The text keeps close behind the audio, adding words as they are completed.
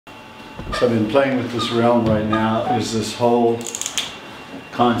So I've been playing with this realm right now, is this whole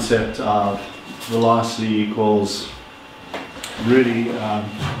concept of velocity equals really,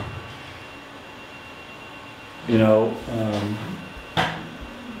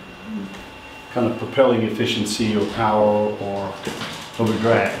 kind of propelling efficiency or power or over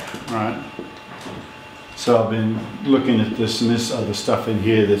drag, right? So I've been looking at this and this other stuff in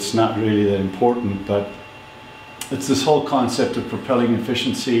here that's not really that important, but it's this whole concept of propelling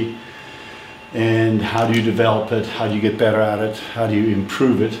efficiency and how do you develop it, how do you get better at it, how do you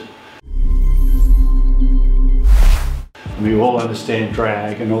improve it. We all understand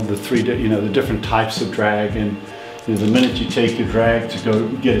drag and all the the different types of drag, and the minute you take your drag to go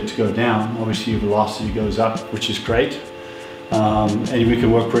get it to go down, obviously your velocity goes up, which is great. And we can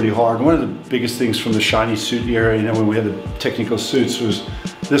work really hard. One of the biggest things from the shiny suit era, when we had the technical suits, was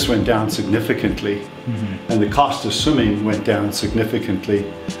this went down significantly. And the cost of swimming went down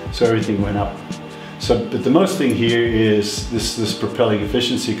significantly, so everything went up. But the most thing here is this propelling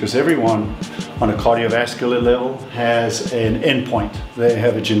efficiency, because everyone on a cardiovascular level has an endpoint. They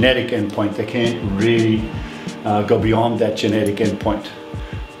have a genetic endpoint. They can't really go beyond that genetic endpoint.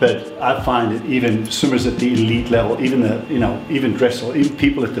 But I find that even swimmers at the elite level, even dressel, even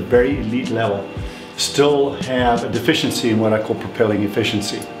people at the very elite level, still have a deficiency in what I call propelling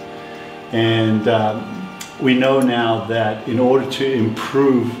efficiency. And we know now that in order to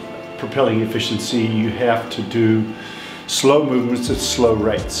improve propelling efficiency, you have to do slow movements at slow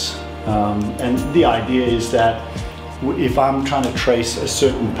rates. And the idea is that if I'm trying to trace a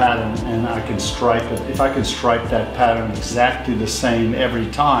certain pattern and I can stripe it, if I can stripe that pattern exactly the same every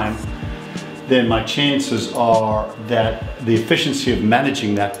time, then my chances are that the efficiency of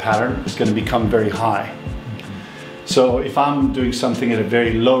managing that pattern is going to become very high. So if I'm doing something at a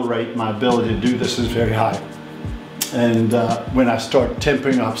very low rate, my ability to do this is very high. And when I start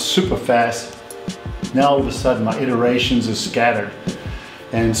tempering up super fast, now all of a sudden my iterations are scattered.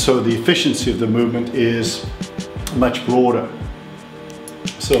 And so the efficiency of the movement is much broader.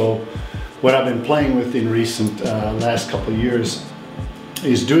 So what I've been playing with in recent last couple of years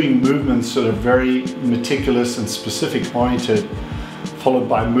is doing movements sort of very meticulous and specific oriented, followed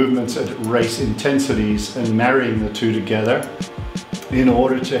by movements at race intensities, and marrying the two together in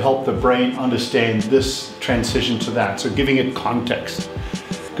order to help the brain understand this transition to that. So giving it context.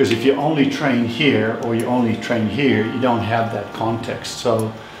 Because if you only train here or you only train here, you don't have that context.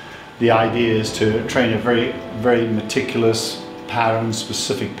 So the idea is to train a very, very meticulous pattern,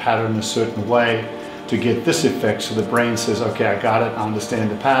 specific pattern a certain way to get this effect. So the brain says, okay, I got it, I understand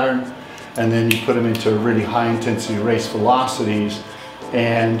the pattern. And then you put them into really high intensity race velocities.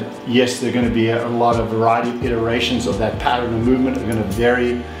 And yes, there are going to be a lot of variety of iterations of that pattern of movement are going to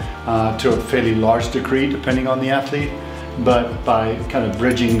vary to a fairly large degree depending on the athlete. But by kind of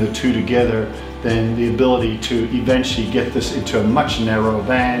bridging the two together, then the ability to eventually get this into a much narrower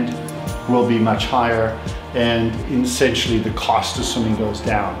band will be much higher, and essentially the cost of swimming goes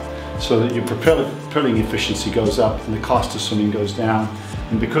down. So that your propelling efficiency goes up and the cost of swimming goes down.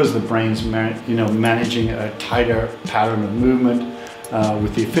 And because the brain's managing a tighter pattern of movement,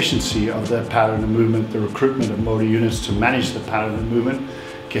 with the efficiency of that pattern of movement, the recruitment of motor units to manage the pattern of movement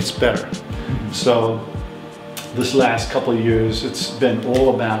gets better. So this last couple of years, it's been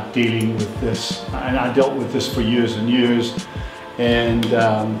all about dealing with this. And I dealt with this for years and years. And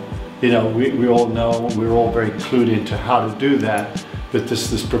we all know, we're all very clued into how to do that. But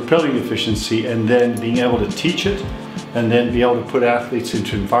this propelling efficiency, and then being able to teach it, and then be able to put athletes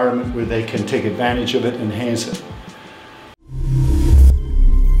into an environment where they can take advantage of it, enhance it.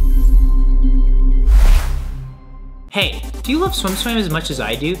 Hey, do you love SwimSwam as much as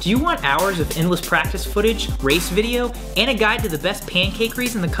I do? Do you want hours of endless practice footage, race video, and a guide to the best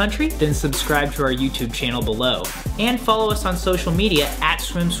pancakeries in the country? Then subscribe to our YouTube channel below. And follow us on social media at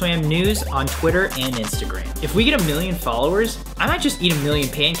SwimSwam News on Twitter and Instagram. If we get 1 million followers, I might just eat 1 million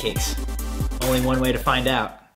pancakes. Only one way to find out.